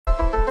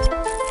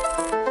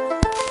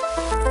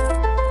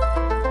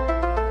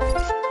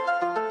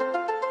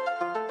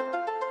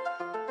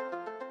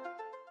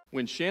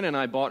when Shannon and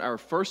I bought our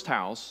first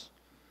house,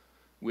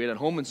 we had a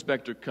home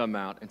inspector come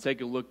out and take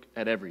a look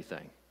at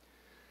everything.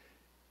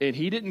 And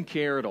he didn't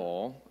care at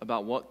all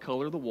about what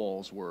color the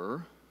walls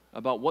were,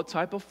 about what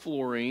type of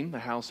flooring the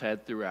house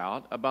had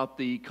throughout, about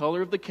the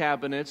color of the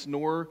cabinets,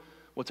 nor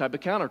what type of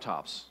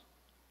countertops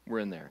were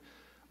in there.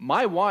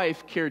 My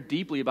wife cared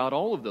deeply about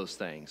all of those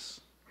things,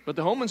 but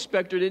the home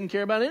inspector didn't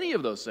care about any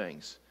of those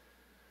things.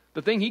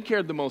 The thing he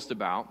cared the most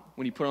about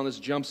when he put on this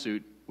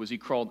jumpsuit was he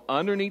crawled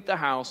underneath the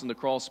house in the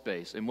crawl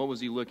space. And what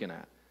was he looking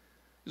at?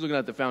 He was looking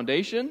at the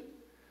foundation.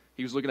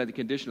 He was looking at the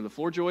condition of the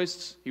floor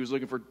joists. He was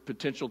looking for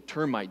potential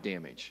termite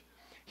damage.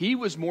 He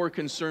was more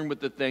concerned with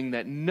the thing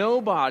that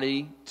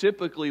nobody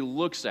typically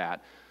looks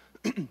at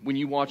when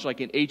you watch like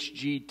an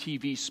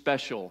HGTV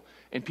special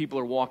and people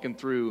are walking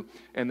through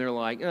and they're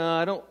like,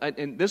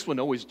 and this one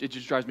always, it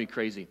just drives me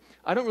crazy.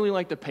 I don't really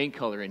like the paint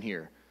color in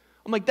here.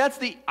 I'm like,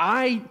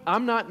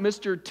 I'm not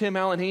Mr. Tim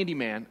Allen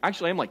handyman.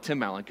 Actually, I'm like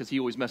Tim Allen because he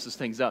always messes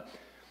things up.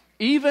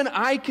 Even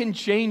I can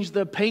change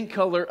the paint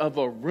color of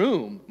a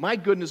room. My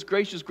goodness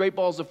gracious, great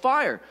balls of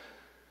fire.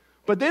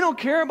 But they don't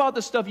care about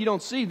the stuff you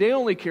don't see. They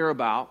only care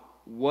about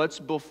what's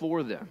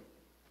before them.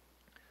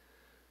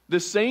 The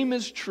same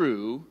is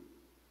true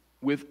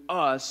with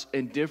us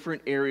in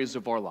different areas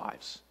of our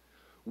lives.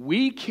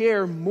 We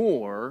care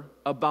more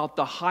about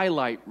the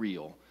highlight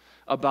reel,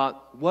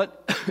 about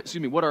what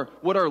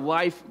our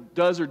life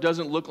does or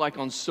doesn't look like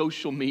on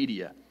social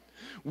media.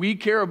 We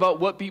care about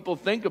what people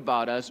think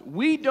about us.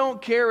 We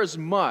don't care as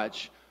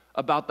much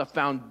about the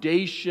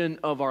foundation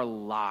of our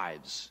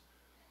lives,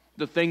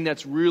 the thing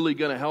that's really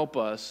going to help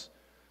us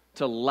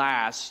to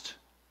last,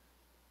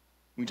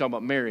 when we talk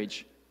about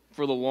marriage,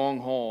 for the long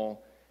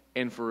haul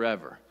and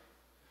forever.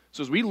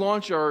 So as we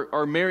launch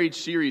our marriage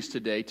series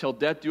today, Till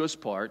Death Do Us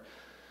Part,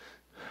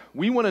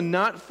 we want to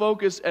not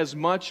focus as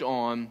much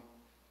on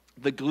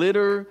the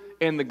glitter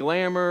and the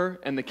glamour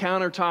and the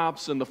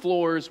countertops and the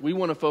floors. We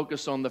want to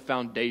focus on the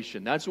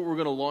foundation. That's what we're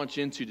going to launch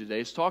into today.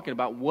 It's talking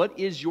about what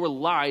is your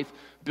life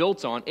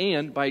built on,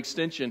 and by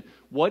extension,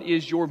 what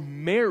is your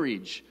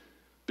marriage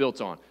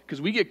built on?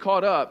 Because we get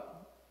caught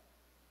up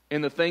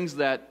in the things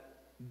that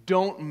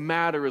don't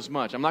matter as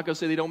much. I'm not going to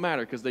say they don't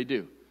matter, because they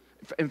do.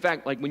 In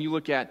fact, like when you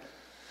look at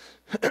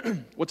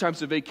what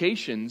types of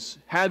vacations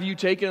have you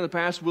taken in the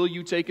past, will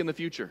you take in the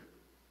future?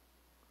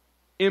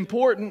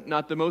 Important,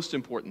 not the most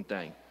important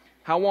thing.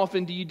 How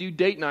often do you do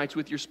date nights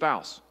with your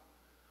spouse?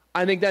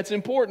 I think that's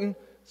important.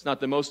 It's not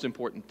the most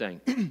important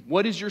thing.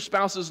 What is your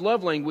spouse's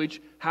love language?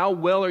 How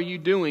well are you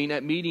doing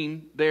at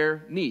meeting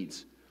their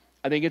needs?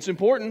 I think it's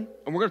important,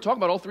 and we're going to talk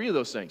about all three of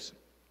those things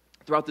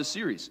throughout this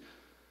series.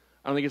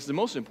 I don't think it's the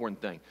most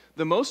important thing.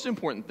 The most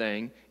important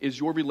thing is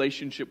your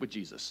relationship with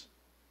Jesus.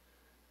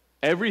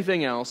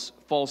 Everything else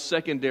falls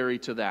secondary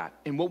to that.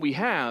 And what we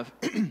have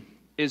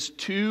is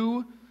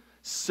two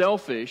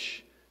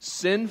selfish,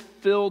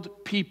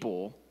 sin-filled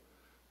people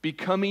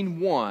becoming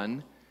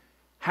one,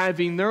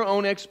 having their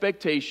own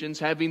expectations,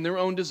 having their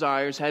own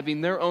desires, having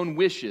their own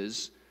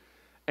wishes,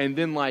 and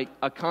then like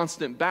a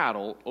constant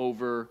battle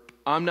over,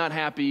 I'm not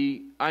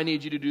happy, I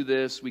need you to do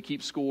this, we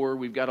keep score,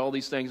 we've got all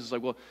these things. It's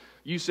like, well,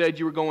 you said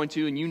you were going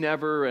to, and you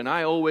never, and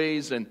I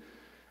always, and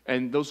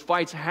those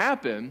fights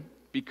happen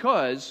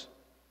because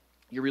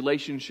your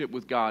relationship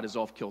with God is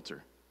off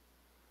kilter.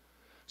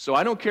 So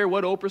I don't care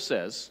what Oprah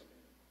says.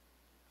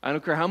 I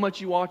don't care how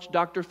much you watch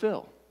Dr.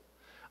 Phil.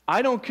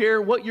 I don't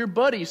care what your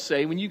buddies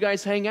say when you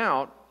guys hang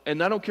out,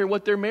 and I don't care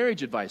what their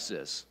marriage advice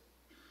is.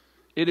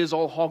 It is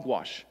all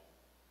hogwash.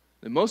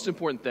 The most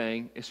important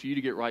thing is for you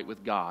to get right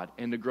with God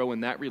and to grow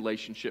in that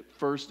relationship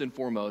first and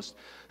foremost.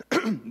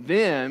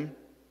 Then,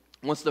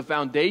 once the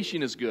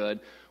foundation is good,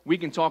 we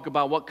can talk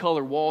about what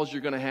color walls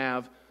you're going to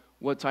have,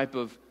 what type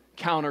of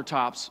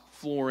countertops,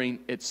 flooring,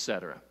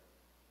 etc.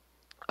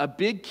 A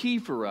big key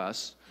for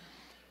us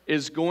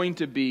is going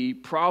to be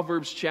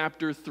Proverbs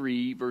chapter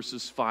 3,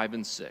 verses 5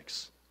 and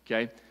 6.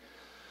 Okay?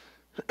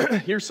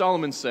 Here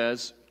Solomon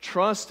says,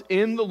 trust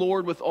in the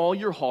Lord with all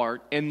your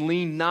heart and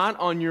lean not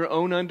on your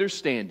own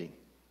understanding.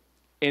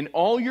 In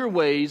all your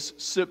ways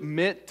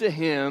submit to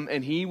him,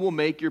 and he will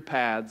make your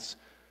paths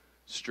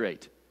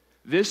straight.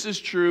 This is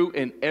true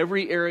in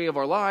every area of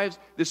our lives.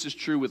 This is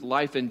true with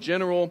life in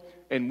general,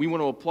 and we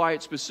want to apply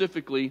it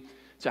specifically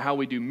to how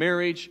we do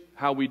marriage,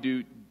 how we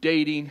do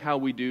dating, how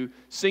we do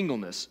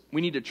singleness.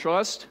 We need to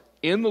trust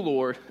in the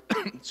Lord,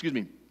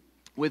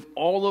 with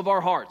all of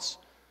our hearts.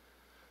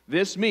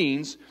 This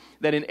means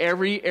that in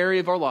every area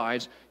of our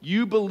lives,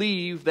 you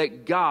believe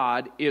that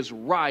God is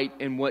right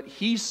and what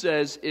he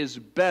says is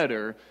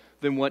better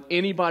than what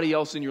anybody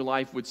else in your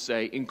life would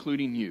say,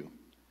 including you.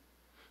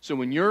 So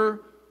when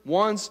your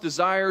wants,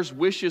 desires,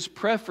 wishes,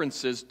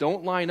 preferences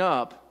don't line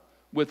up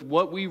with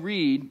what we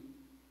read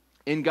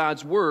in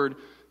God's Word,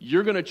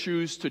 you're going to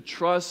choose to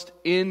trust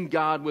in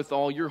God with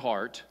all your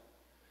heart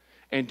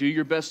and do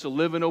your best to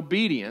live in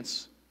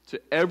obedience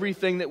to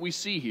everything that we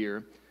see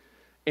here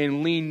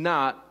and lean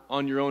not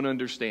on your own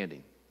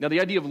understanding. Now,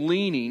 the idea of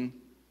leaning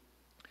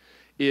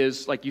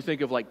is like you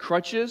think of like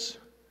crutches,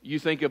 you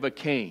think of a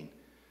cane.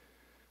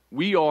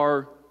 We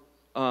are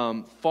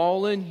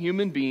fallen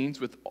human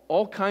beings with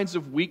all kinds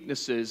of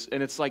weaknesses,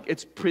 and it's like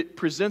it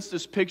presents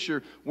this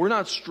picture. We're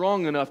not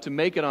strong enough to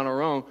make it on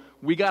our own.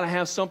 We got to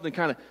have something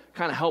kind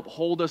of help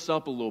hold us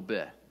up a little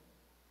bit.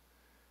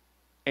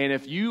 And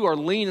if you are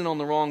leaning on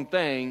the wrong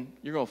thing,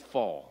 you're going to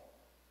fall.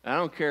 And I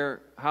don't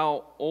care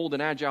how old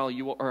and agile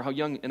you are, or how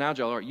young and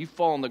agile you are. You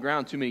fall on the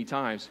ground too many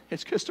times,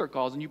 it's going to start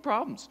causing you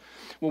problems.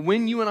 Well,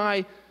 when you and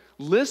I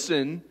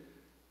listen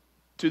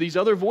to these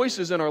other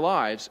voices in our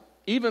lives,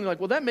 even like,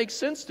 well, that makes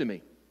sense to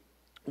me.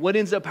 What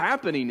ends up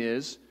happening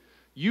is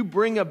you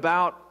bring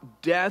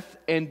about death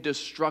and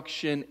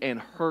destruction and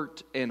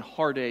hurt and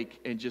heartache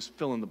and just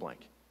fill in the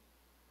blank.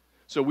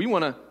 So we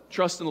want to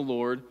trust in the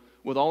Lord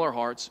with all our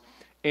hearts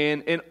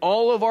and in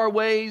all of our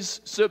ways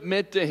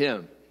submit to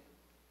Him.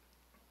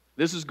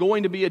 This is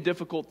going to be a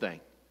difficult thing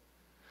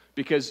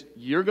because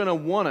you're going to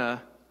want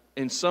to,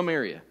 in some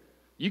area,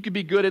 you could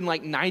be good in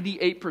like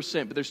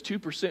 98%, but there's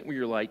 2% where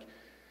you're like,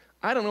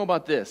 I don't know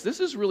about this. This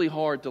is really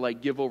hard to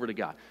like give over to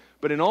God.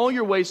 But in all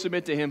your ways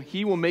submit to Him.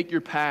 He will make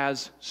your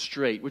paths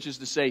straight, which is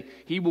to say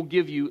He will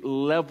give you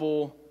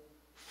level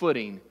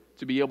footing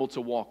to be able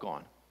to walk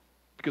on.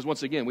 Because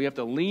once again, we have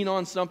to lean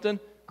on something,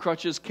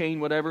 crutches, cane,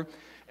 whatever,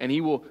 and He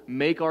will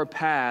make our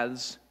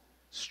paths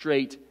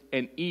straight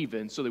and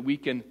even so that we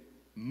can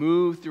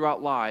move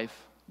throughout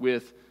life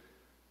with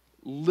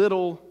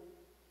little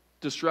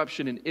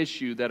disruption and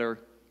issue that are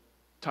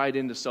tied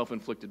into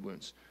self-inflicted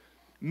wounds.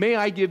 May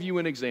I give you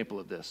an example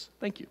of this?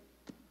 Thank you.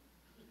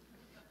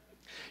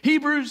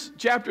 Hebrews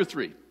chapter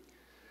 3.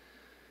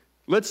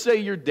 Let's say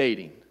you're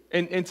dating.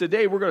 And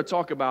today we're going to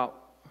talk about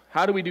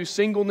how do we do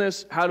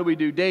singleness, how do we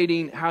do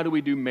dating, how do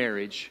we do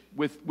marriage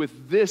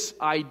with this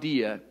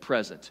idea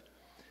present.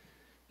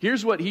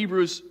 Here's what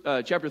Hebrews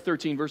chapter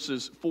 13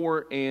 verses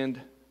 4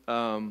 and,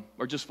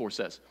 or just 4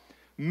 says.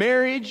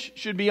 Marriage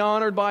should be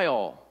honored by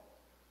all,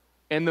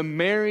 and the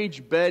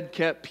marriage bed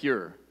kept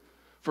pure.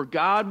 For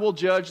God will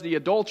judge the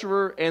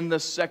adulterer and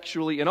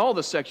all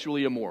the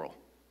sexually immoral.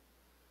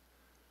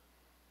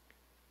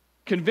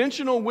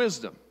 Conventional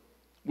wisdom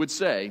would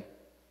say,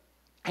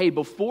 hey,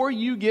 before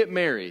you get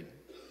married,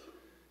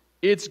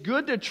 it's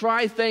good to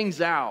try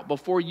things out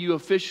before you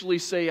officially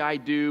say I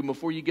do,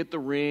 before you get the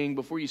ring,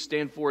 before you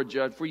stand for a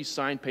judge, before you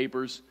sign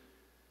papers.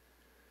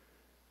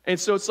 And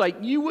so it's like,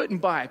 you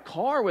wouldn't buy a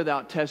car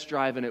without test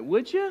driving it,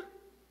 would you?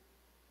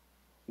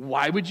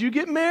 Why would you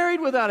get married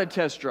without a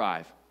test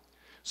drive?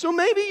 So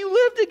maybe you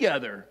live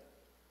together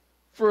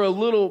for a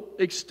little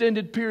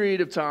extended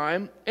period of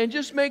time and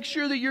just make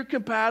sure that you're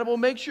compatible,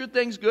 make sure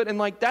things good. And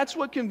like, that's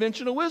what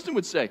conventional wisdom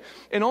would say.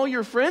 And all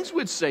your friends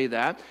would say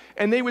that.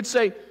 And they would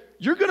say,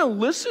 you're going to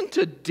listen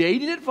to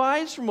dating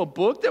advice from a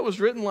book that was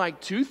written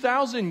like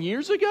 2,000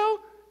 years ago?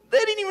 They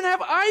didn't even have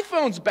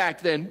iPhones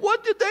back then.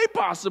 What did they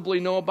possibly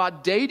know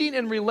about dating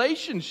and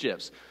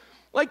relationships?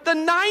 Like the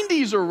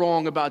 90s are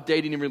wrong about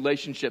dating and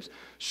relationships.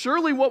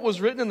 Surely what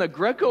was written in the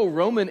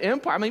Greco-Roman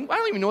Empire, I mean, I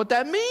don't even know what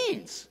that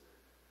means.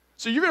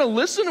 So you're going to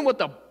listen to what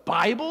the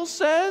Bible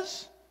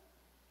says?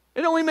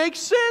 It only makes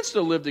sense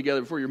to live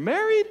together before you're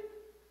married.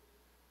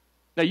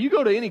 Now you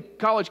go to any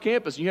college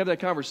campus and you have that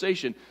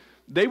conversation,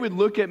 they would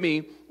look at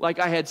me like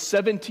I had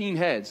 17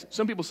 heads.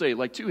 Some people say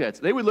like 2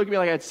 heads. They would look at me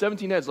like I had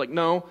 17 heads. Like,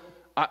 no,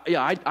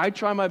 I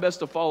try my best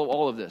to follow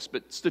all of this.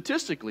 But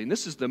statistically, and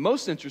this is the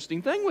most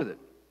interesting thing with it,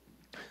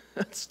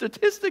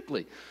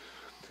 statistically,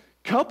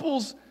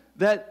 couples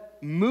that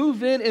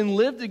move in and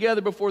live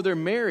together before they're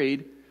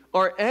married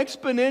are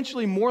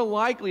exponentially more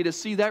likely to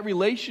see that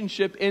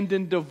relationship end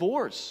in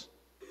divorce.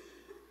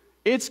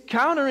 It's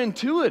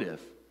counterintuitive.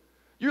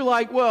 You're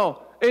like,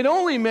 well, it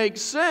only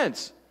makes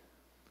sense.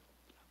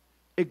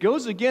 It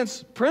goes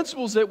against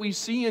principles that we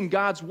see in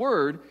God's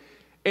Word.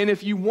 And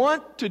if you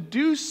want to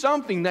do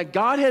something that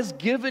God has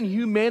given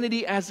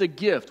humanity as a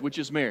gift, which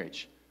is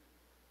marriage,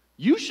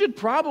 you should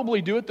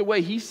probably do it the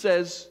way He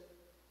says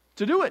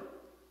to do it.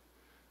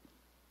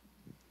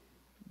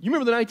 You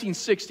remember the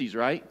 1960s,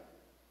 right?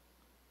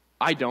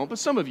 I don't, but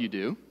some of you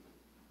do.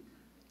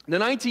 The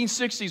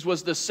 1960s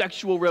was the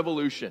sexual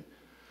revolution.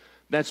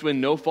 That's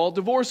when no-fault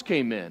divorce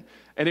came in.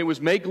 And it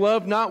was make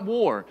love, not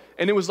war.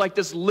 And it was like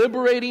this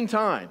liberating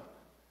time.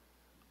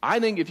 I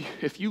think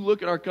if you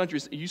look at our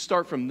countries, you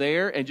start from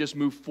there and just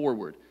move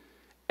forward.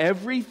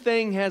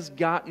 Everything has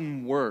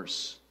gotten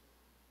worse,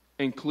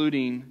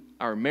 including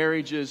our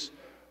marriages,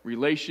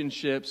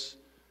 relationships,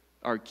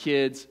 our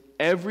kids.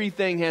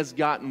 Everything has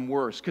gotten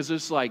worse because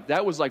it's like,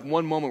 that was like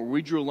one moment where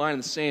we drew a line in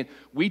the sand.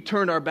 We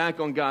turned our back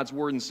on God's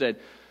Word and said,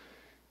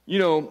 you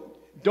know,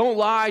 don't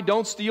lie,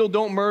 don't steal,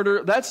 don't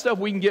murder. That stuff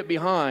we can get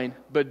behind,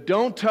 but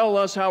don't tell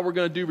us how we're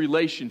going to do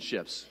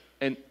relationships.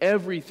 And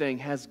everything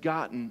has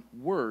gotten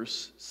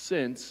worse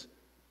since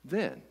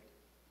then.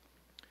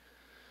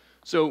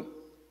 So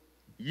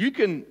you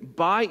can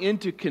buy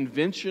into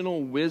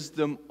conventional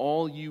wisdom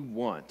all you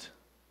want.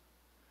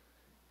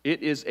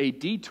 It is a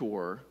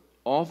detour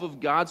off of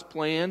God's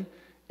plan,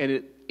 and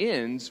it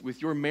ends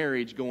with your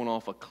marriage going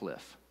off a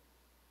cliff.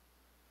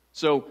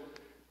 So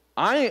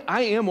I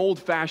am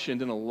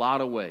old-fashioned in a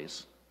lot of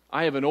ways.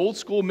 I have an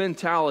old-school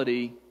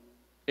mentality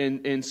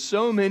in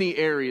so many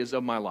areas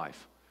of my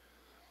life.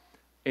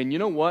 And you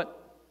know what?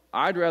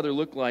 I'd rather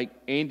look like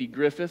Andy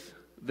Griffith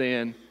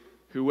than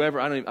whoever,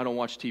 I don't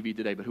watch TV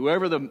today, but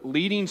whoever the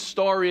leading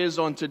star is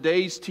on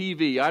today's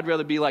TV, I'd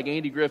rather be like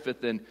Andy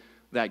Griffith than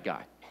that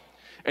guy.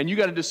 And you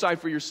got to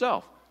decide for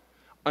yourself.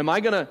 Am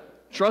I going to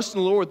trust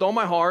in the Lord with all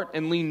my heart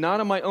and lean not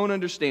on my own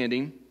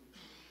understanding,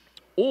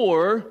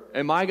 or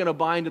am I going to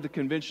buy into the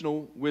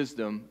conventional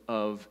wisdom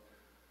of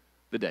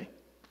the day?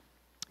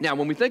 Now,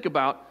 when we think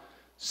about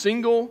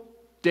single,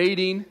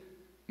 dating,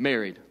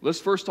 married, let's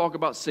first talk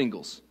about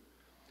singles.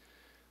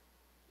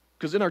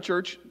 Because in our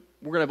church,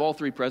 we're going to have all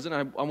three present.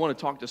 I want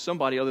to talk to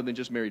somebody other than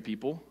just married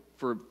people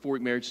for a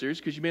 4-week marriage series,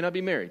 because you may not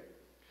be married.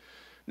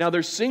 Now,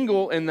 there's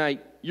single and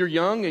like you're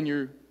young and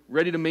you're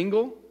ready to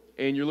mingle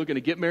and you're looking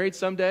to get married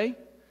someday.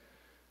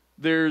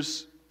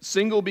 There's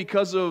single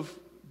because of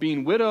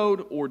being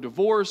widowed or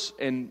divorced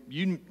and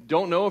you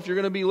don't know if you're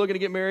going to be looking to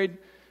get married.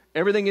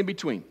 Everything in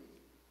between.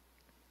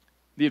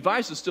 The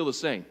advice is still the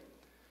same.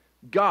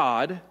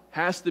 God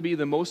has to be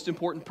the most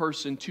important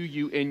person to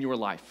you in your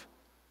life.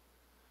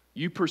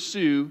 You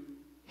pursue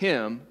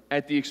Him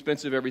at the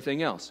expense of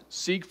everything else.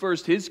 Seek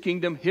first His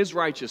kingdom, His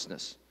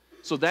righteousness.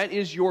 So that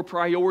is your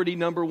priority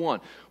number one.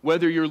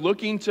 Whether you're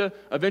looking to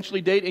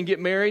eventually date and get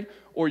married,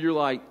 or you're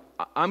like,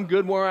 I'm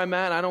good where I'm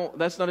at,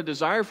 that's not a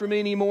desire for me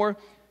anymore,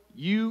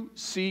 you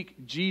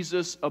seek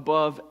Jesus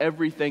above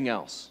everything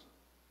else.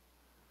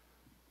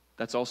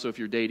 That's also if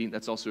you're dating,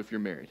 that's also if you're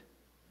married.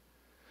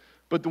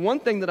 But the one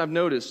thing that I've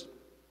noticed,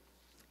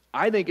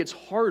 I think it's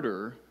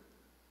harder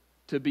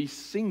to be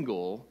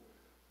single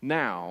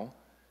now,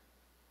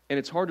 and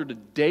it's harder to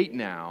date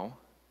now,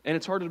 and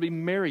it's harder to be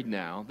married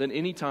now than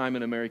any time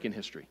in American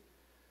history.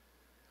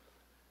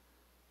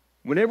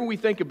 Whenever we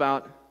think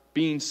about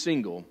being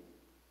single,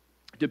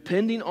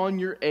 depending on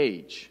your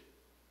age,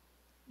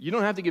 you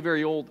don't have to get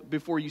very old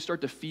before you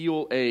start to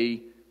feel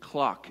a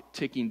clock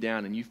ticking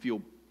down and you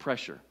feel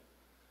pressure.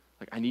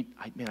 Like, I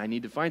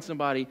need to find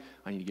somebody,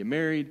 I need to get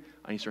married,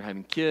 I need to start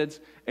having kids.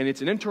 And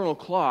it's an internal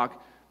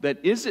clock that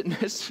isn't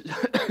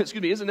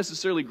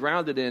necessarily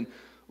grounded in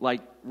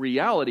like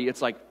reality.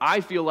 It's like,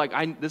 I feel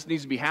like this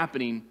needs to be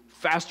happening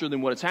faster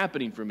than what it's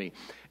happening for me.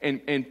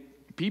 And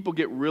people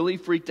get really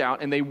freaked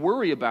out and they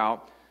worry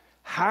about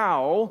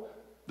how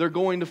they're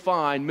going to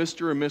find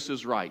Mr. or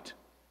Mrs. Right.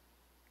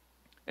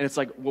 And it's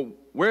like, well,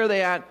 where are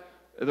they at?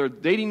 Are there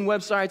dating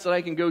websites that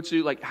I can go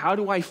to? Like, how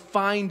do I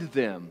find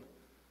them?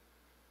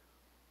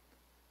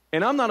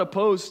 And I'm not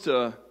opposed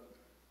to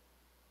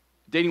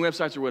dating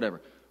websites or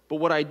whatever. But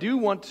what I do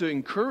want to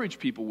encourage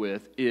people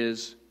with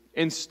is,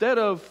 instead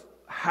of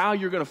how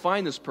you're going to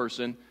find this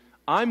person,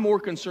 I'm more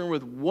concerned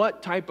with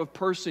what type of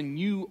person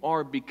you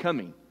are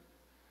becoming.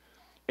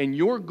 And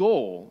your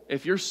goal,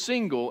 if you're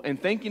single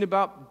and thinking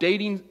about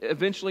dating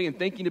eventually and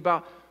thinking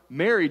about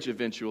marriage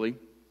eventually,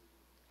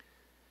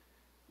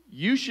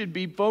 you should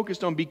be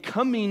focused on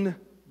becoming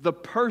the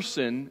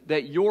person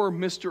that your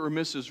Mr. or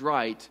Mrs.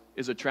 Right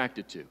is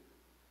attracted to,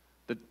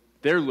 that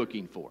they're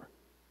looking for.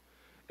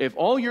 If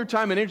all your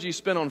time and energy is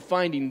spent on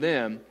finding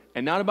them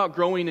and not about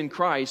growing in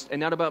Christ and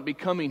not about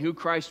becoming who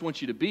Christ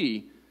wants you to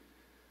be,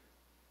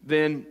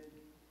 then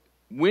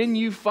when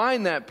you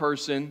find that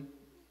person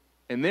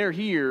and they're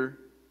here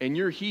and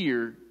you're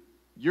here,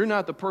 you're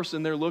not the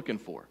person they're looking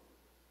for.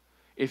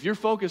 If you're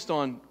focused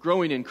on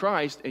growing in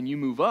Christ and you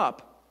move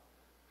up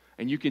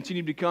and you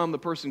continue to become the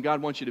person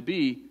God wants you to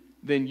be,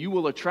 then you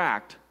will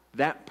attract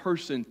that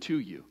person to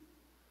you.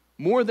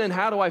 More than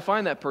how do I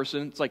find that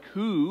person, it's like,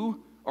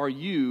 who are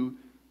you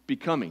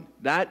becoming?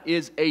 That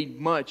is a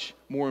much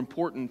more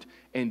important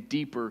and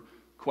deeper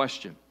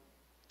question.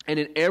 And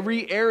in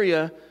every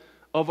area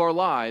of our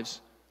lives,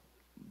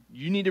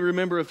 you need to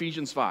remember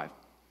Ephesians 5.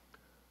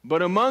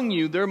 But among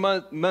you there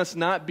must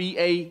not be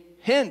a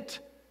hint,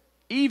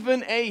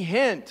 even a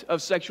hint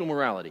of sexual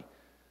morality.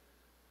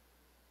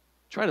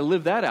 Try to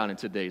live that out in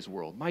today's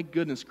world. My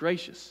goodness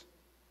gracious.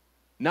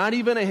 Not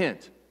even a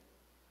hint.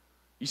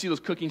 You see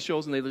those cooking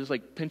shows and they just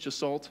like pinch of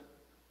salt?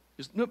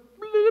 Just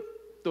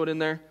throw it in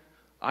there.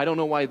 I don't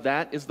know why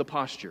that is the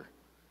posture.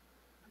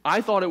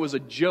 I thought it was a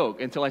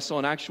joke until I saw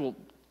an actual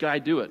guy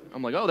do it.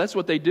 I'm like, oh, that's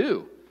what they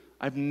do.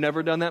 I've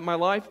never done that in my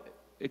life,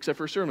 except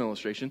for a sermon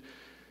illustration.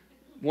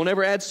 Won't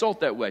ever add salt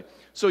that way.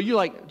 So you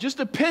like,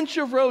 just a pinch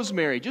of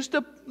rosemary, just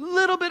a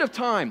little bit of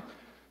thyme.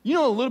 You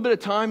know, a little bit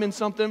of thyme in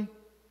something,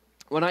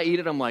 when I eat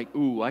it, I'm like,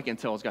 ooh, I can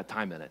tell it's got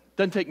thyme in it.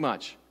 Doesn't take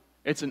much.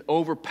 It's an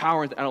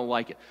overpowering, I don't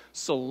like it.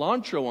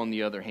 Cilantro, on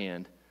the other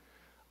hand,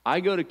 I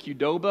go to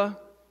Qdoba,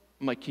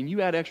 I'm like, can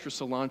you add extra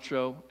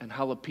cilantro and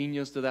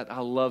jalapenos to that?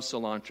 I love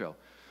cilantro.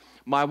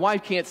 My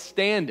wife can't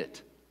stand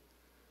it.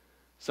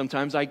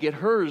 Sometimes I get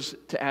hers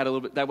to add a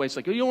little bit. That way it's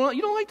like, oh, you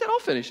don't like that? I'll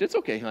finish it. It's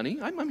okay, honey.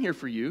 I'm here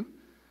for you.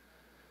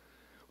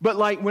 But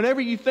like whenever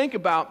you think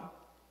about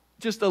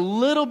just a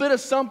little bit of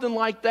something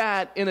like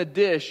that in a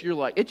dish, you're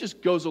like, it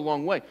just goes a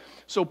long way.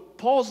 So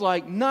Paul's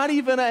like, not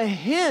even a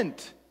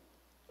hint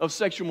of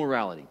sexual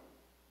morality.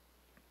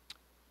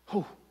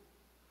 Whew.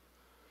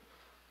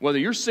 Whether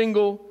you're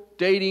single,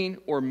 dating,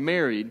 or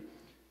married,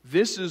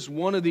 this is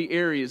one of the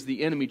areas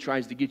the enemy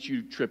tries to get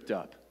you tripped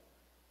up.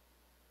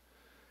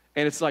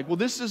 And it's like, well,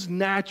 this is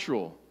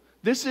natural.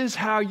 This is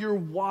how you're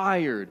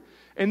wired.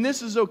 And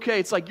this is okay.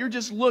 It's like you're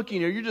just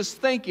looking or you're just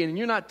thinking and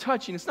you're not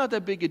touching. It's not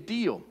that big a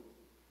deal.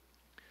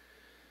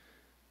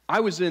 I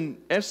was in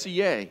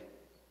FCA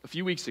a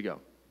few weeks ago.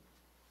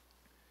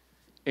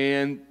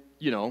 And,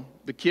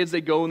 the kids,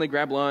 they go and they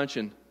grab lunch.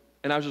 And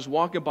I was just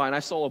walking by and I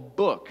saw a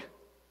book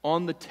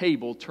on the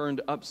table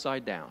turned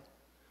upside down.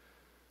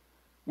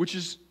 Which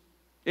is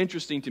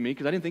interesting to me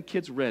because I didn't think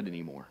kids read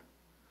anymore.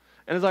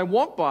 And as I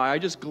walked by, I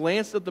just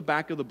glanced at the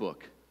back of the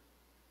book.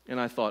 And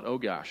I thought, oh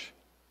gosh.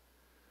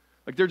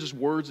 Like they're just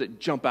words that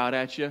jump out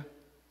at you.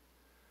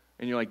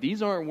 And you're like,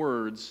 these aren't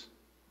words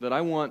that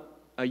I want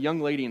a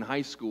young lady in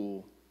high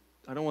school.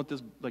 I don't want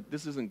this,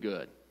 this isn't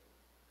good.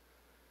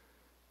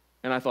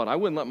 And I thought, I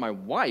wouldn't let my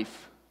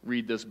wife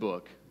read this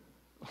book,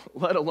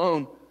 let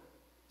alone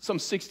some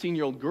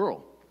 16-year-old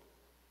girl.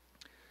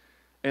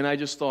 And I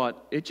just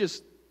thought, it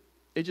just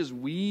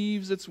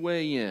weaves its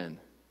way in.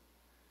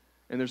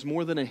 And there's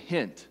more than a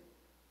hint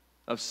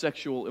of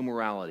sexual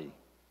immorality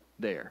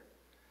there.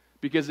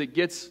 Because it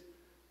gets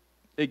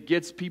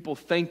people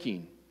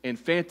thinking and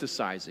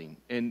fantasizing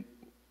and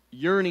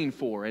yearning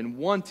for and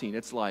wanting.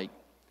 It's like,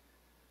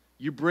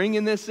 you're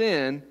bringing this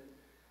in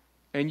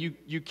and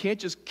you can't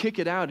just kick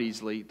it out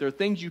easily. There are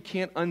things you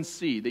can't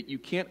unsee, that you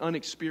can't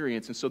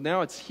unexperience. And so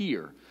now it's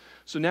here.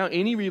 So now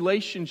any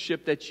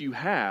relationship that you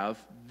have,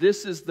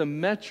 this is the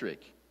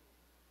metric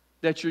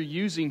that you're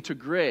using to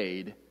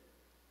grade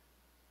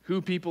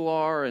who people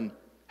are and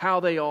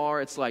how they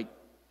are. It's like,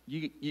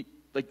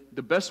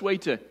 the best way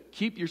to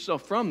keep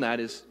yourself from that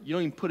is you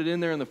don't even put it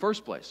in there in the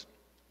first place.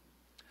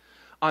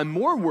 I'm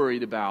more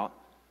worried about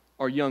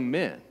our young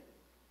men.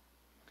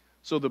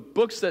 So the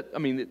books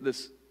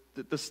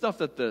the stuff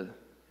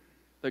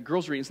that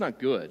girls read, it's not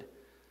good.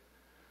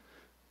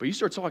 But you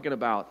start talking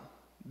about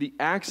the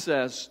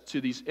access to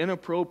these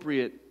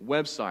inappropriate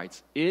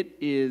websites. It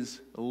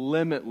is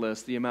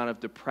limitless, the amount of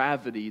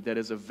depravity that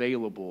is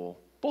available,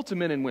 both to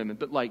men and women.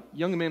 But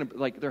young men,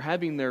 they're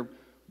having their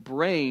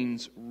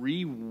brains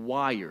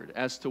rewired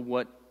as to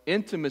what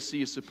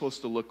intimacy is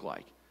supposed to look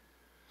like.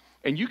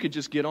 And you could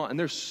just get on, and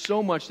there's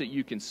so much that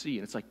you can see.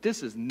 And it's like,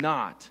 this is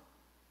not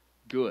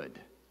good.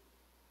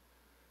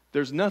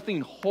 There's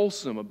nothing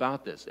wholesome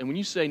about this. And when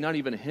you say not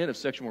even a hint of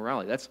sexual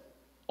morality, that's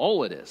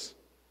all it is.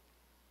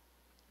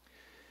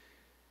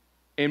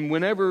 And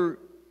whenever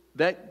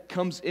that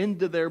comes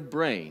into their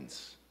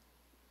brains,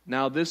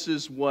 now this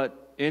is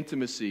what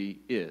intimacy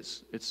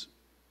is. It's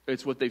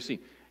what they've seen.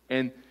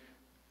 And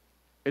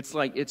it's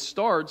like it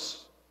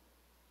starts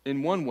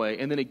in one way,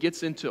 and then it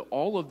gets into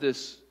all of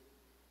this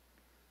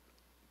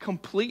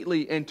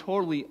completely and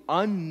totally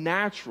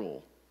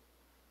unnatural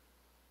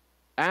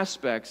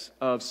aspects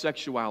of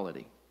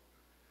sexuality.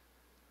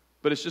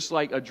 But it's just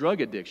like a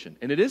drug addiction.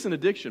 And it is an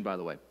addiction, by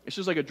the way. It's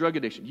just like a drug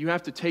addiction. You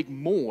have to take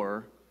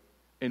more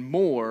and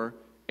more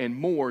and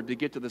more to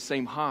get to the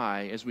same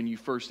high as when you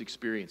first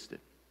experienced it.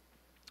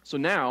 So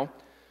now,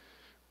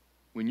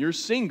 when you're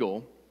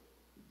single,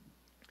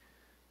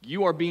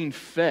 you are being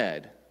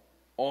fed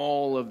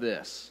all of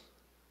this.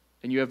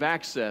 And you have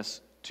access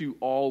to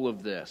all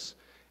of this.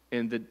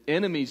 And the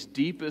enemy's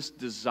deepest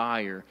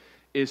desire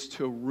is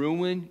to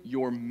ruin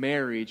your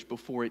marriage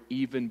before it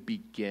even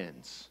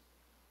begins.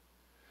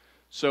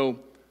 So,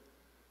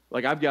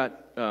 I've got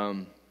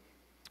an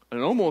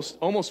almost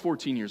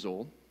 14 years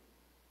old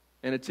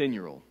and a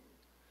 10-year-old.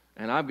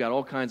 And I've got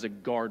all kinds of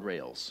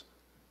guardrails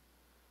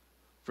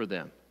for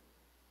them.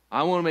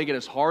 I want to make it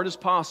as hard as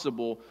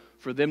possible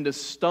for them to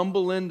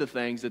stumble into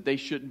things that they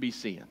shouldn't be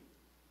seeing.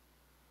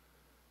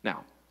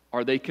 Now,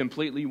 are they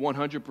completely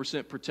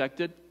 100%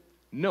 protected?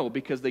 No,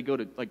 because they go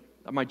to,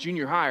 my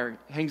junior higher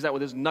hangs out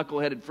with his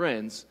knuckleheaded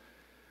friends,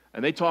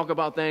 and they talk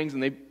about things,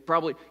 and they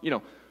probably,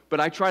 but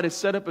I try to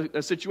set up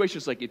a situation.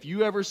 It's like, if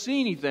you ever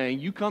see anything,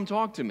 you come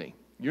talk to me.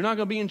 You're not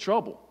going to be in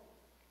trouble.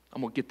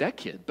 I'm going to get that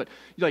kid. But,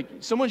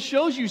 someone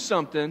shows you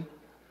something,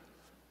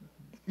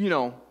 you're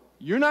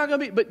not going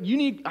to be, but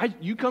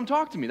you come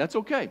talk to me. That's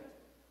okay.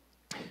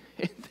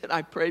 And then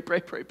I pray.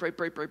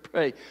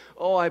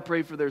 Oh, I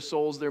pray for their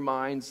souls, their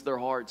minds, their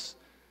hearts,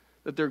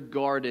 that they're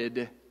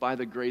guarded by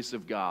the grace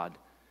of God.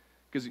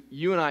 Because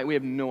you and I, we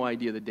have no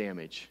idea the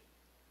damage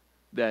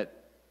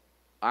that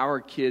our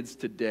kids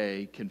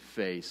today can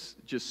face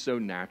just so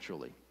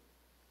naturally.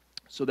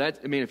 So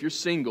if you're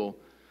single,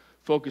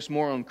 focus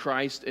more on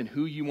Christ and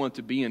who you want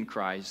to be in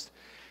Christ.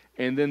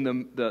 And then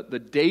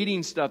the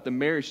dating stuff, the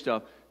marriage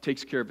stuff,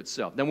 takes care of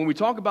itself. Now, when we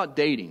talk about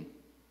dating,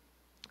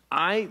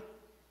 I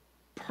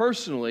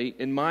personally,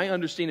 in my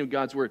understanding of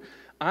God's Word,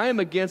 I am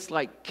against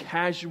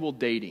casual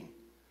dating.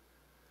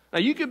 Now,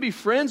 you could be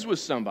friends with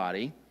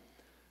somebody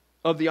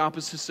of the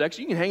opposite sex.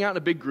 You can hang out in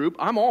a big group.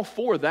 I'm all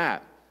for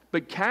that.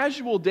 But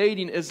casual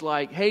dating is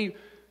like, hey,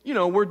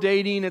 we're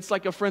dating. It's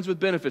like a friends with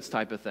benefits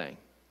type of thing.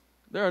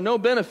 There are no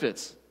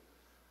benefits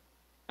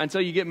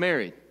until you get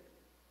married.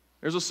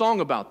 There's a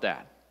song about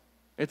that.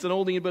 It's an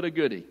oldie but a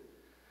goodie.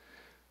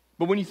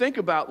 But when you think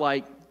about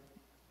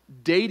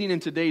dating in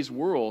today's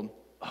world,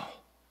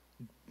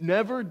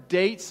 never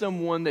date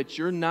someone that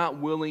you're not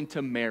willing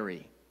to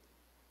marry.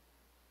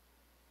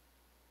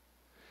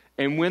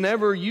 And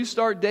whenever you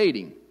start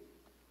dating,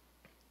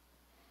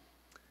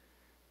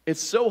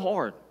 it's so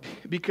hard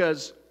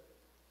because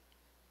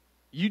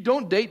you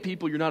don't date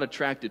people you're not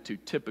attracted to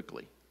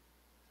typically.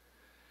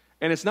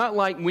 And it's not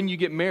like when you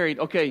get married,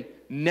 okay,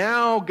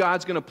 now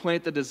God's going to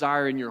plant the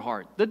desire in your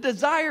heart. The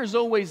desire is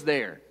always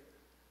there.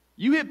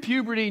 You hit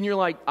puberty and you're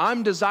like,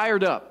 I'm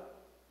desired up.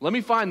 Let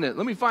me find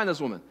this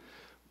woman.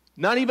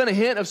 Not even a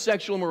hint of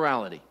sexual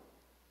immorality.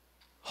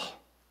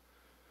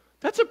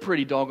 That's a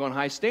pretty doggone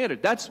high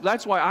standard.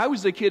 That's why I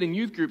was the kid in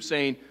youth group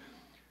saying,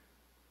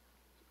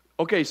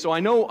 okay, so I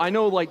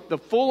know like the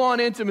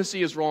full-on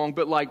intimacy is wrong,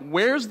 but like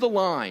where's the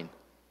line?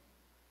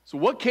 So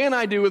what can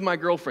I do with my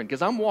girlfriend?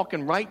 Because I'm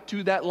walking right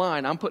to that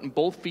line. I'm putting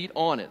both feet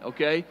on it,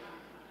 okay?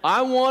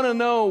 I want to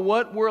know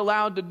what we're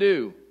allowed to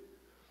do.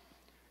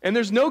 And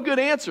there's no good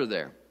answer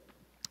there.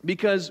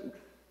 Because,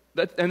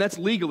 that's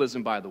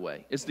legalism, by the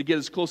way. It's to get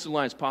as close to the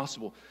line as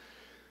possible.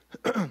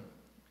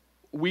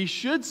 We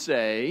should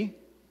say,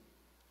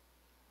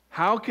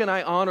 how can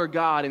I honor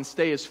God and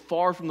stay as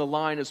far from the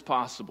line as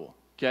possible?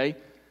 Okay?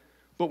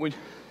 But when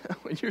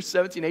you're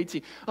 17,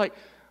 18, like,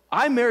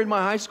 I married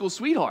my high school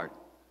sweetheart.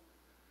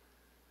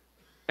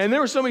 And there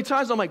were so many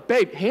times I'm like,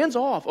 babe, hands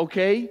off,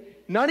 okay?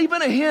 Not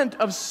even a hint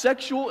of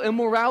sexual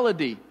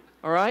immorality,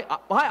 all right?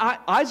 My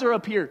eyes are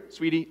up here,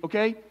 sweetie,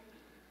 okay?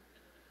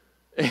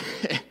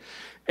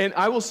 And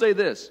I will say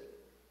this,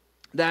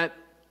 that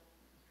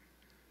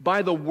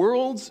by the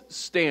world's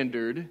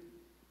standard,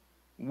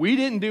 we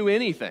didn't do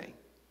anything.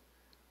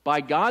 By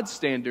God's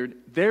standard,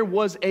 there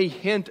was a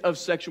hint of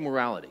sexual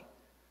morality.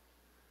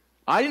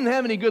 I didn't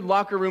have any good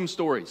locker room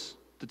stories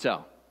to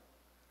tell.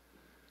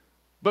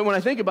 But when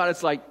I think about it,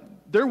 it's like,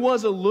 there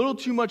was a little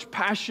too much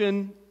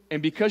passion,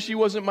 and because she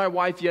wasn't my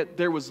wife yet,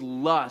 there was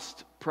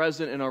lust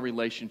present in our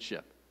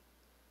relationship.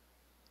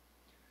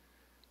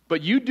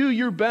 But you do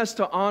your best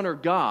to honor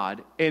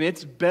God, and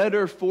it's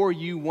better for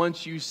you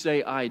once you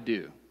say, I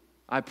do.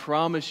 I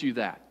promise you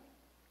that.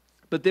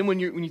 But then when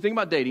you think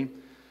about dating,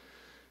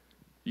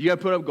 you got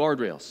to put up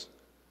guardrails.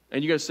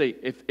 And you got to say,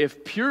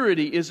 if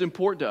purity is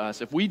important to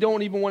us, if we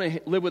don't even want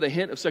to live with a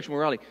hint of sexual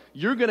morality,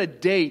 you're going to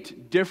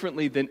date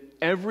differently than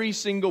every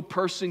single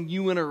person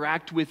you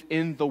interact with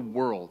in the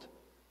world.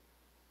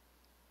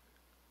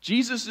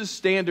 Jesus'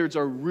 standards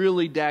are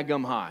really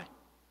daggum high.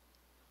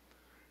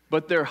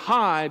 But they're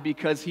high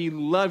because he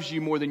loves you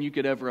more than you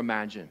could ever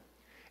imagine.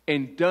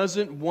 And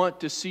doesn't want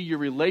to see your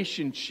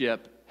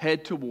relationship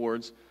head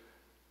towards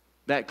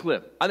that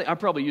cliff. I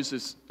probably used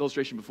this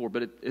illustration before,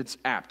 but it's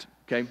apt,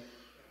 okay?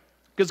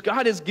 Because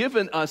God has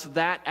given us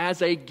that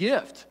as a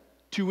gift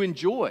to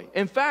enjoy.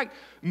 In fact,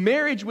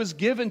 marriage was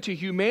given to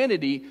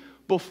humanity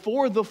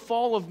before the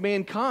fall of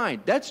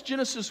mankind. That's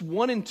Genesis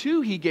 1 and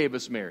 2, he gave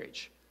us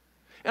marriage.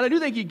 And I do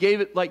think he gave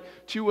it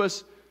to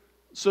us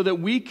so that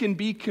we can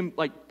be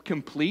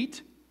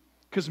complete.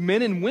 Because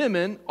men and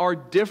women are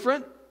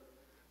different.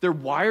 They're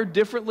wired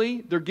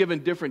differently. They're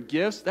given different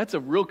gifts. That's a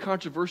real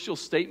controversial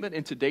statement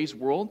in today's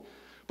world.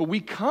 But we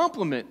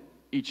complement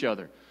each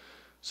other.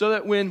 So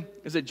that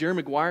is it Jerry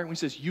Maguire? When he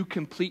says, you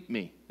complete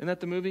me. Isn't that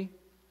the movie?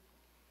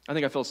 I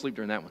think I fell asleep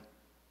during that one.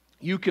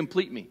 You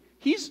complete me.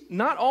 He's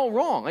not all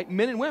wrong. Like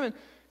men and women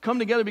come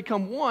together,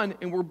 become one,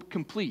 and we're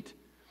complete.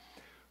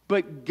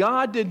 But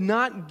God did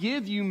not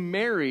give you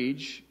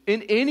marriage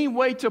in any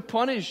way to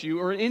punish you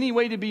or in any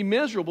way to be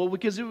miserable,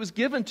 because it was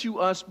given to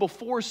us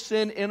before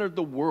sin entered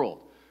the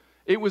world.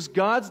 It was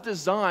God's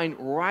design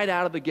right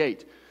out of the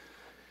gate.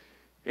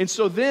 And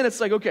so then it's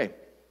like, okay,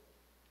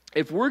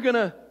 if we're going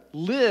to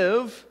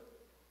live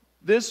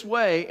this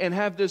way and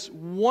have this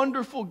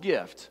wonderful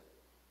gift,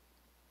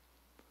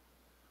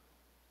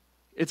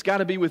 it's got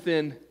to be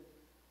within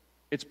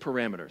its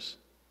parameters.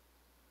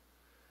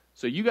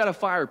 So you got a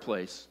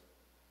fireplace.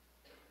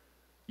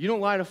 You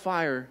don't light a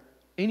fire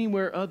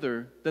anywhere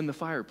other than the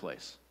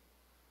fireplace.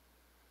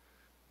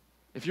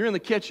 If you're in the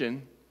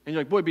kitchen and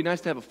you're like, boy, it'd be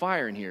nice to have a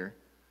fire in here,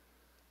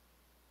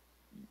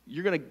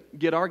 you're going to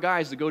get our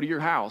guys to go to your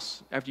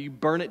house after you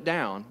burn it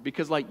down,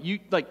 because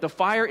the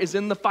fire is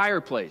in the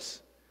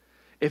fireplace.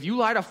 If you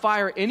light a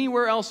fire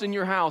anywhere else in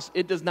your house,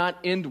 it does not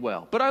end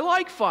well. But I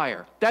like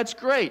fire. That's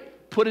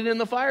great. Put it in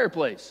the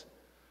fireplace.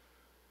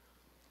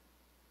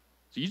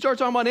 So you start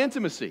talking about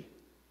intimacy.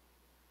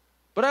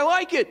 But I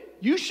like it.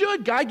 You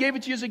should. God gave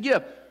it to you as a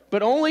gift.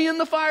 But only in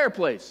the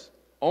fireplace.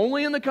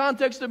 Only in the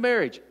context of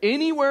marriage.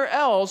 Anywhere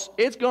else,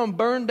 it's going to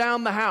burn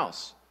down the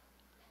house.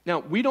 Now,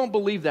 we don't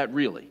believe that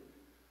really.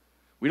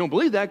 We don't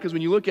believe that because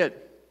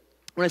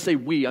when I say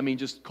we, I mean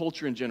just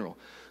culture in general.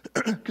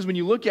 Because when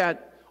you look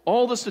at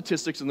all the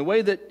statistics and the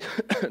way that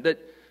that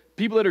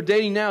people that are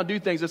dating now do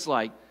things, it's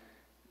like,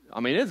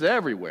 it's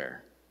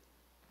everywhere.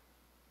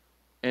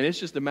 And it's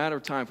just a matter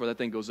of time before that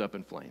thing goes up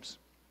in flames.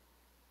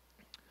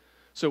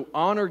 So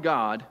honor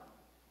God,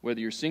 whether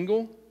you're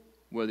single,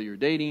 whether you're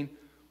dating,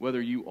 whether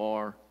you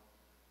are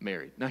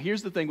married. Now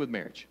here's the thing with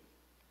marriage,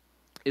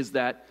 is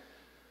that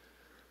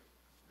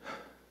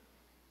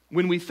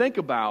when we think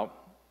about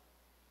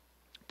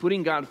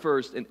putting God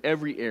first in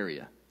every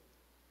area,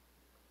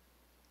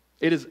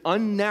 it is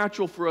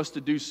unnatural for us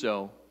to do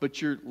so,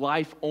 but your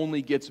life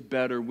only gets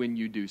better when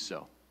you do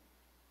so.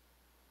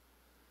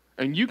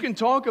 And you can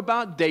talk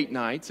about date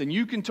nights, and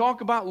you can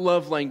talk about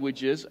love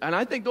languages, and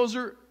I think those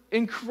are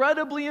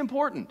incredibly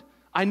important.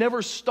 I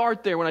never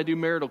start there when I do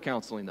marital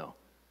counseling, though.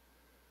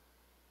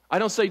 I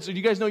don't say, so do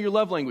you guys know your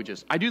love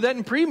languages? I do that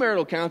in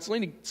premarital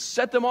counseling to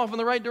set them off in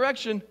the right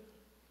direction.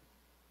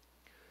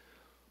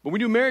 But when we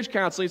do marriage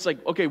counseling, it's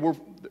like, okay,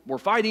 we're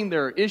fighting,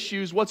 there are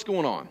issues, what's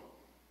going on?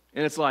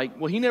 And it's like,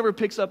 well, he never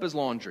picks up his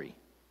laundry.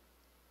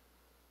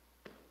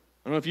 I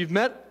don't know if you've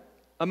met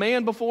a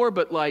man before,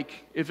 but like,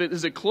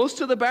 is it close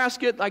to the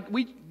basket? Like,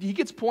 he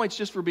gets points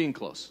just for being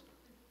close.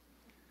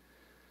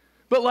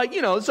 But like,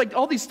 it's like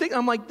all these things.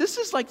 I'm like, this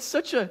is like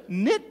such a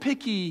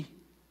nitpicky.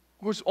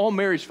 Of course, all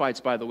marriage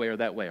fights, by the way, are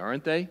that way,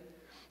 aren't they?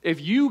 If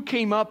you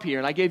came up here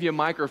and I gave you a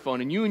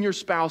microphone and you and your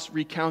spouse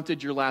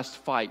recounted your last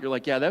fight, you're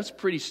like, yeah, that's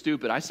pretty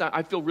stupid.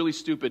 I feel really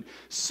stupid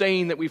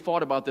saying that we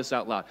fought about this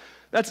out loud.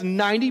 That's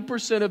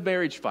 90% of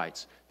marriage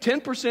fights.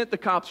 10% the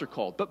cops are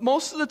called. But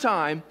most of the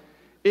time,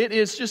 it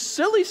is just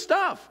silly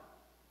stuff.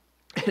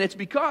 And it's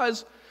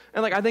because,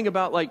 and like I think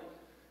about like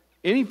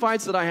any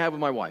fights that I have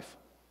with my wife.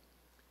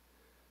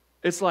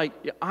 It's like,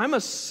 I'm a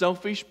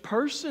selfish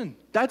person.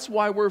 That's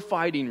why we're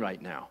fighting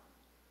right now.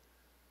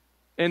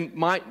 And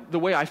the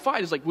way I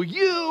fight is like, well,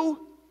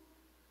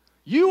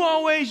 you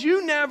always,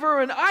 you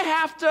never, and I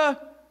have to.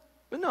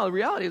 But no, the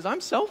reality is I'm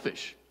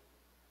selfish.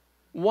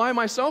 Why am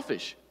I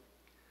selfish?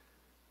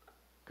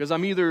 Because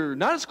I'm either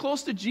not as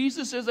close to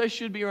Jesus as I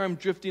should be, or I'm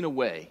drifting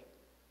away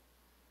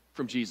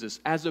from Jesus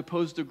as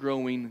opposed to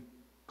growing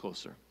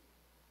closer.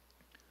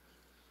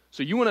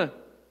 So you want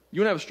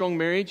to have a strong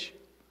marriage?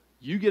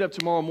 You get up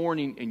tomorrow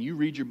morning and you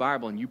read your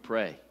Bible and you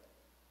pray.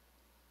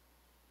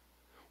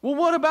 Well,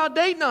 what about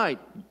date night?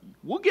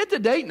 We'll get to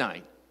date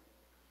night.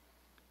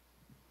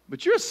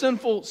 But you're a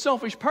sinful,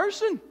 selfish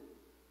person.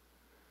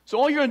 So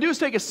all you're going to do is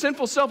take a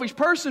sinful, selfish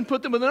person,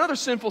 put them with another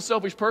sinful,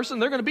 selfish person.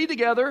 They're going to be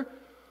together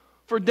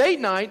for date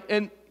night,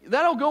 and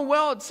that'll go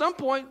well at some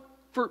point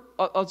for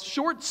a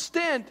short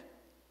stint.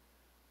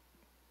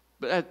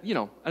 But at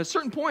a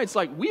certain point, it's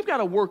like we've got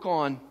to work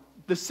on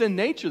the sin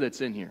nature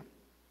that's in here.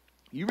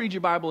 You read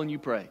your Bible and you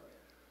pray.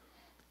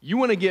 You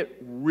want to get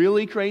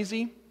really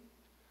crazy?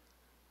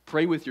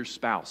 Pray with your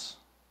spouse.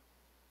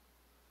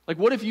 Like,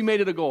 what if you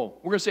made it a goal?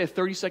 We're going to say a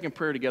 30-second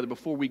prayer together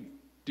before we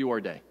do our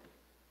day.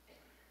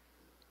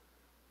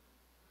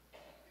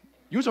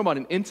 You were talking about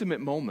an intimate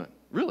moment,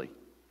 really.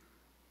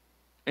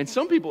 And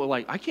some people are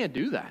like, I can't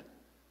do that.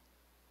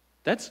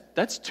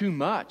 That's too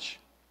much.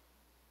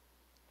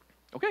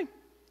 Okay.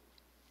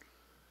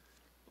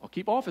 I'll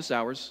keep office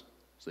hours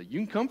so that you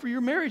can come for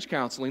your marriage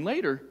counseling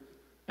later.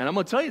 And I'm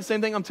going to tell you the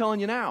same thing I'm telling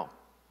you now.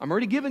 I'm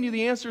already giving you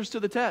the answers to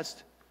the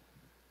test.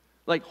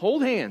 Like,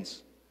 hold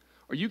hands,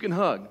 or you can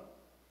hug.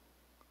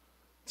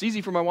 It's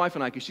easy for my wife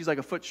and I because she's like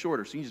a foot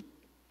shorter, so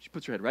she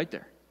puts her head right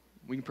there.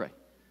 We can pray.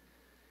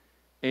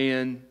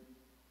 And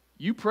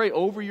you pray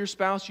over your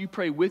spouse, you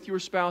pray with your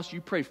spouse, you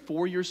pray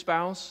for your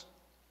spouse.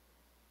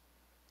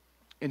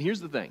 And here's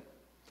the thing,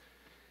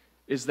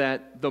 is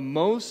that the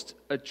most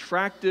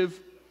attractive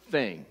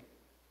thing,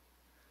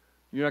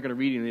 you're not going to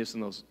read any of this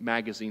in those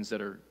magazines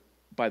that are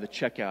by the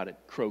checkout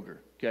at Kroger,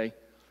 okay?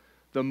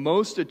 The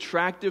most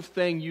attractive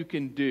thing you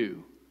can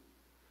do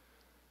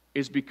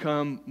is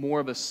become more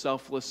of a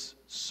selfless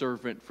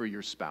servant for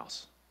your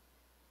spouse.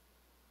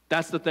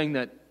 That's the thing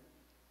that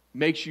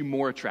makes you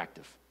more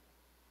attractive.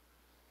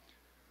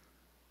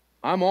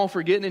 I'm all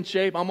for getting in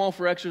shape. I'm all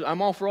for exercise.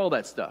 I'm all for all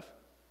that stuff.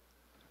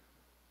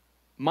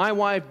 My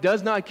wife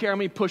does not care how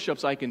many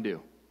push-ups I can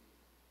do.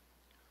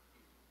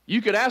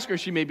 You could ask her,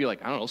 she may be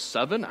like, I don't know,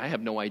 7? I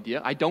have no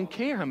idea. I don't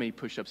care how many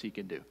push-ups he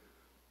can do.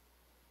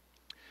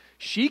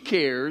 She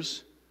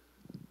cares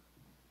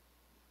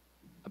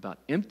about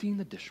emptying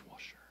the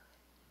dishwasher.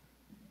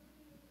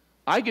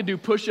 I could do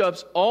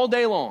push-ups all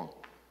day long,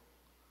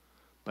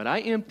 but I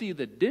empty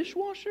the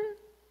dishwasher?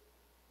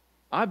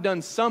 I've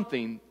done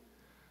something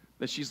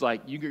that she's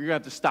like, you're going to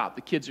have to stop.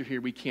 The kids are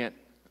here.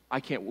 I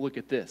can't look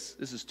at this.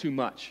 This is too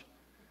much.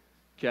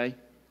 Okay?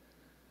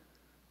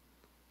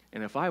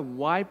 And if I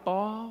wipe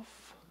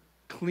off,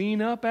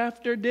 clean up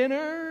after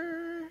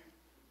dinner,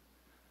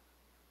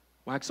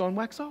 wax on,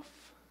 wax off,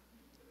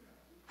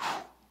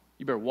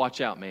 you better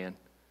watch out, man.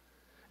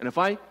 And if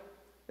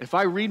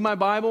I read my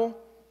Bible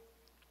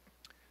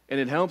and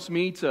it helps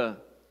me to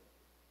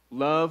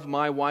love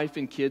my wife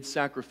and kids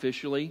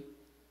sacrificially,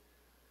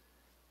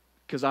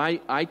 because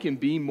I can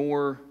be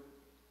more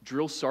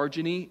drill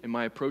sergeant-y in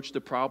my approach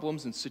to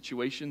problems and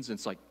situations, and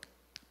it's like,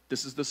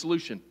 this is the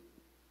solution.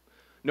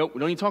 Nope, we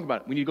don't need to talk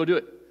about it. We need to go do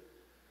it.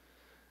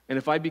 And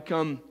if I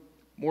become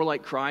more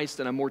like Christ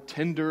and I'm more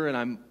tender and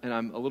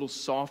I'm a little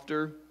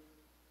softer,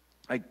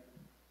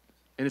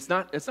 and it's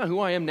not who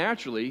I am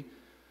naturally,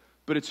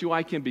 but it's who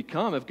I can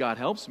become if God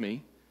helps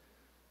me.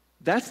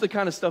 That's the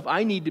kind of stuff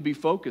I need to be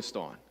focused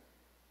on.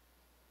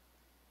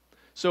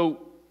 So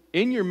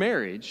in your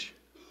marriage,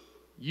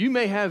 You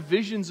may have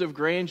visions of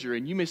grandeur,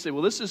 and you may say,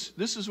 well, this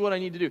is what I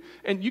need to do.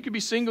 And you could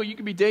be single, you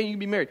could be dating, you could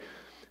be married.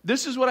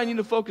 This is what I need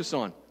to focus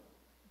on.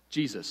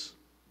 Jesus.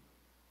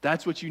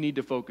 That's what you need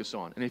to focus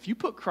on. And if you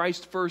put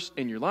Christ first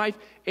in your life,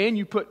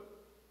 and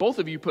both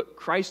of you put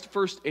Christ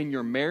first in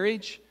your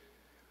marriage,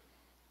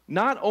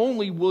 not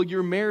only will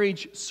your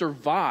marriage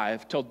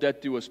survive till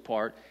death do us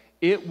part,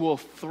 it will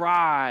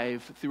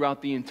thrive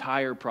throughout the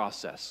entire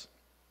process.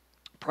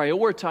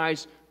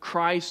 Prioritize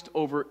Christ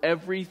over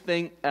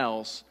everything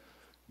else.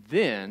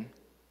 Then,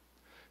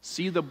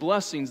 see the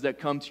blessings that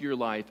come to your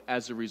life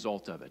as a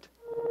result of it.